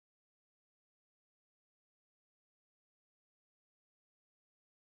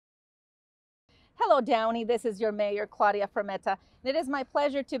Hello, Downey. This is your mayor, Claudia Fermetta. And it is my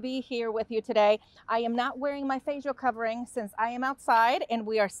pleasure to be here with you today. I am not wearing my facial covering since I am outside and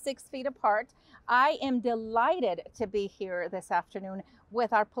we are 6 feet apart. I am delighted to be here this afternoon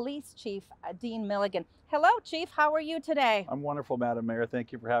with our police chief, Dean Milligan. Hello, Chief. How are you today? I'm wonderful, Madam Mayor.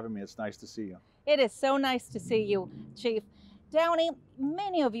 Thank you for having me. It's nice to see you. It is so nice to see you, Chief. Downey,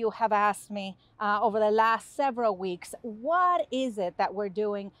 many of you have asked me over the last several weeks, what is it that we're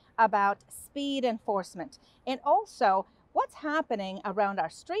doing about speed enforcement? And also, what's happening around our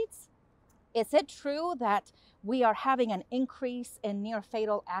streets? Is it true that we are having an increase in near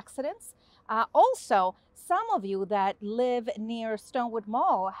fatal accidents? Also, some of you that live near Stonewood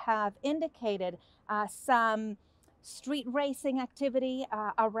Mall have indicated some street racing activity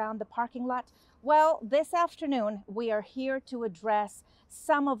around the parking lot. Well, this afternoon, we are here to address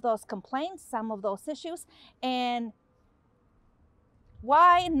some of those complaints, some of those issues, and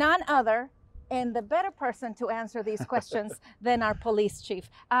why none other and the better person to answer these questions than our police chief.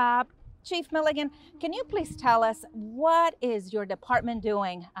 Chief Milligan, can you please tell us what is your department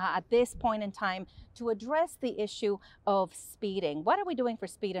doing at this point in time to address the issue of speeding? What are we doing for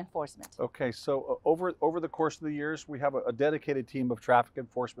speed enforcement? Okay, so over the course of the years, we have a dedicated team of traffic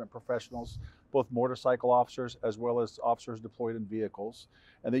enforcement professionals, both motorcycle officers as well as officers deployed in vehicles.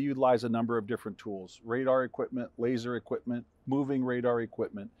 And they utilize a number of different tools: radar equipment, laser equipment, moving radar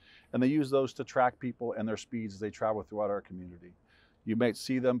equipment. And they use those to track people and their speeds as they travel throughout our community. You might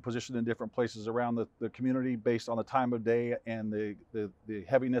see them positioned in different places around the community based on the time of day and the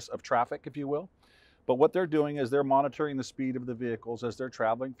heaviness of traffic, if you will. But what they're doing is they're monitoring the speed of the vehicles as they're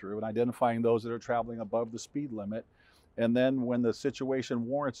traveling through and identifying those that are traveling above the speed limit. And then when the situation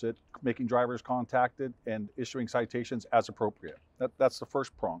warrants it, making drivers contacted and issuing citations as appropriate. That's the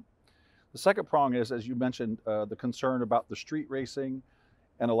first prong. The second prong is, as you mentioned, the concern about the street racing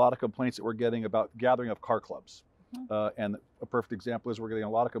and a lot of complaints that we're getting about gathering of car clubs. And a perfect example is we're getting a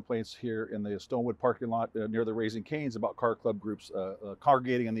lot of complaints here in the Stonewood parking lot near the Raising Cane's about car club groups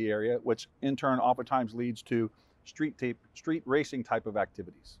congregating in the area, which in turn oftentimes leads to street racing type of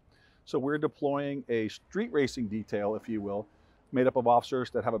activities. So we're deploying a street racing detail, if you will, made up of officers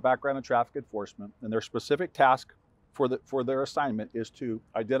that have a background in traffic enforcement, and their specific task for their assignment is to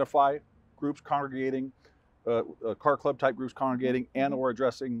identify groups congregating, car club type groups congregating, and or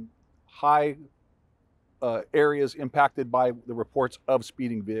addressing high areas impacted by the reports of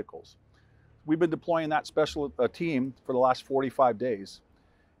speeding vehicles. We've been deploying that special team for the last 45 days.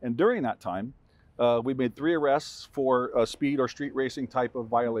 And during that time, we made 3 arrests for speed or street racing type of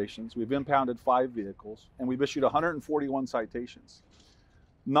violations. We've impounded 5 vehicles, and we've issued 141 citations.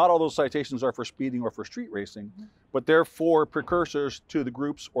 Not all those citations are for speeding or for street racing, but they're for precursors to the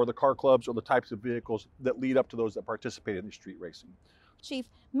groups or the car clubs or the types of vehicles that lead up to those that participate in the street racing. Chief,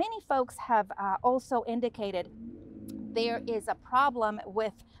 many folks have also indicated there is a problem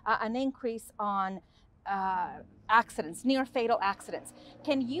with an increase on accidents, near fatal accidents.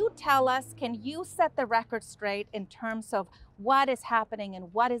 Can you tell us, can you set the record straight in terms of what is happening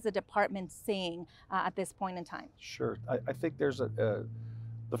and what is the department seeing at this point in time? Sure. I think there's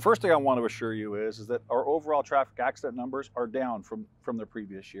the first thing I want to assure you is that our overall traffic accident numbers are down from the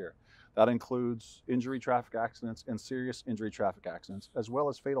previous year. That includes injury traffic accidents and serious injury traffic accidents, as well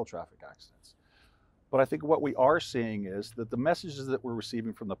as fatal traffic accidents. But I think what we are seeing is that the messages that we're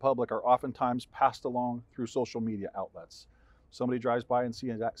receiving from the public are oftentimes passed along through social media outlets. Somebody drives by and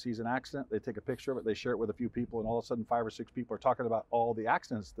sees an accident, they take a picture of it, they share it with a few people, and all of a sudden 5 or 6 people are talking about all the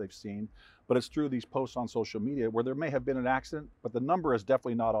accidents they've seen. But it's through these posts on social media where there may have been an accident, but the number is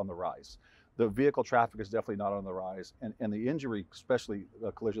definitely not on the rise. The vehicle traffic is definitely not on the rise, and the injury, especially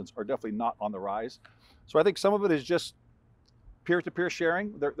collisions, are definitely not on the rise. So I think some of it is just peer-to-peer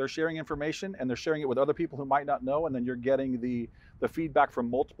sharing. They're sharing information, and they're sharing it with other people who might not know, and then you're getting the feedback from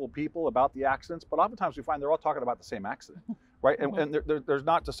multiple people about the accidents. But oftentimes we find they're all talking about the same accident, right? And there's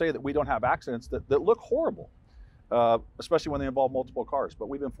not to say that we don't have accidents that look horrible, especially when they involve multiple cars. But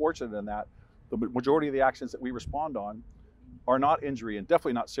we've been fortunate in that the majority of the accidents that we respond on are not injury, and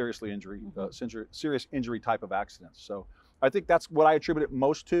definitely not serious injury type of accidents. So I think that's what I attribute it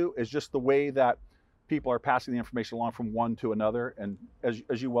most to, is just the way that people are passing the information along from one to another. And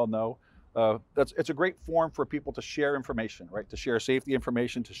as you well know, it's a great forum for people to share information, right? To share safety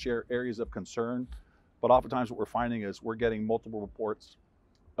information, to share areas of concern. But oftentimes what we're finding is we're getting multiple reports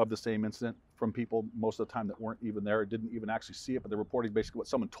of the same incident from people most of the time that weren't even there, didn't even actually see it, but they're reporting basically what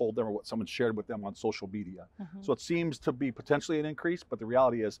someone told them or what someone shared with them on social media. So it seems to be potentially an increase, but the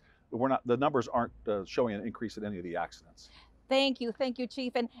reality is the numbers aren't showing an increase in any of the accidents. Thank you,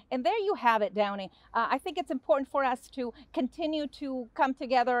 Chief. And there you have it, Downey. I think it's important for us to continue to come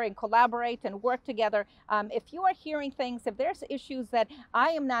together and collaborate and work together. If you are hearing things, if there's issues that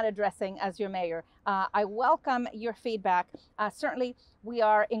I am not addressing as your mayor, I welcome your feedback. Certainly, we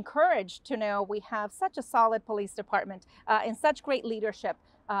are encouraged to know we have such a solid police department and such great leadership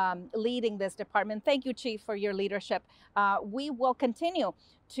leading this department. Thank you, Chief, for your leadership. We will continue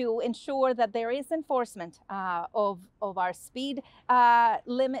to ensure that there is enforcement of our speed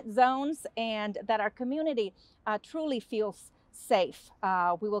limit zones and that our community truly feels safe.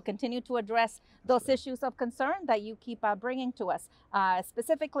 We will continue to address those issues of concern that you keep bringing to us,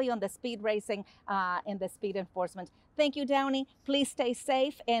 specifically on the speed racing and the speed enforcement. Thank you, Downey. Please stay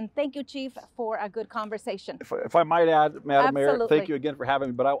safe. And thank you, Chief, for a good conversation. If I might add, Madam Mayor, Absolutely. thank you again for having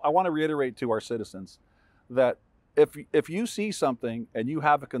me. But I want to reiterate to our citizens that if you see something and you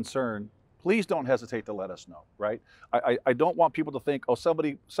have a concern, please don't hesitate to let us know, right? I don't want people to think, oh,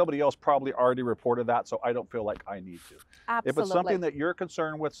 somebody else probably already reported that, so I don't feel like I need to. Absolutely. If it's something that you're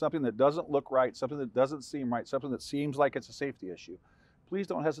concerned with, something that doesn't look right, something that doesn't seem right, something that seems like it's a safety issue, please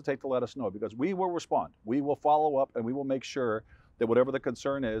don't hesitate to let us know, because we will respond. We will follow up, and we will make sure that whatever the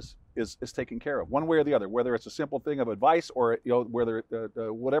concern is taken care of, one way or the other, whether it's a simple thing of advice or whether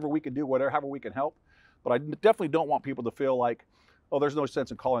whatever we can do, however we can help. But I definitely don't want people to feel like, oh, there's no sense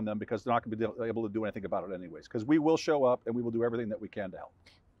in calling them because they're not going to be able to do anything about it anyways. Because we will show up and we will do everything that we can to help.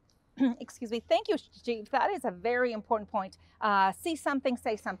 Excuse me. Thank you, Chief. That is a very important point. See something,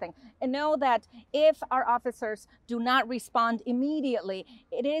 say something. And know that if our officers do not respond immediately,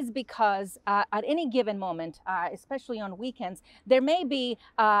 it is because at any given moment, especially on weekends, there may be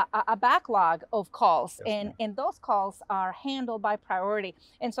a backlog of calls. Yes, and those calls are handled by priority.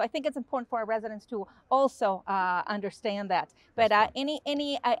 And so I think it's important for our residents to also understand that. But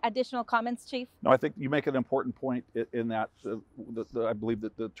any additional comments, Chief? No, I think you make an important point in that I believe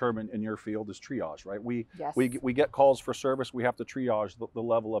that the term in your field is triage, right? Yes. We get calls for service. We have to triage the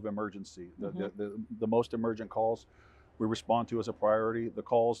level of emergency. The most emergent calls we respond to as a priority. The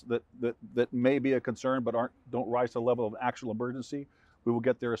calls that may be a concern but don't rise to the level of actual emergency, we will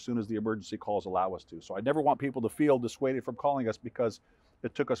get there as soon as the emergency calls allow us to. So I never want people to feel dissuaded from calling us because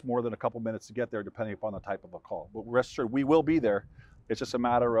it took us more than a couple minutes to get there, depending upon the type of a call. But rest assured, we will be there. It's just a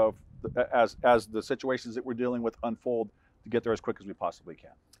matter of, as the situations that we're dealing with unfold, to get there as quick as we possibly can.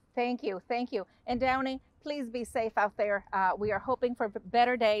 Thank you. Thank you. And Downey, please be safe out there. We are hoping for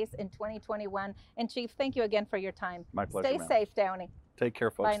better days in 2021. And Chief, thank you again for your time. My pleasure. Stay safe, Downey. Take care,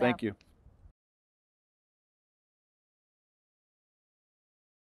 folks. Bye now. Thank you.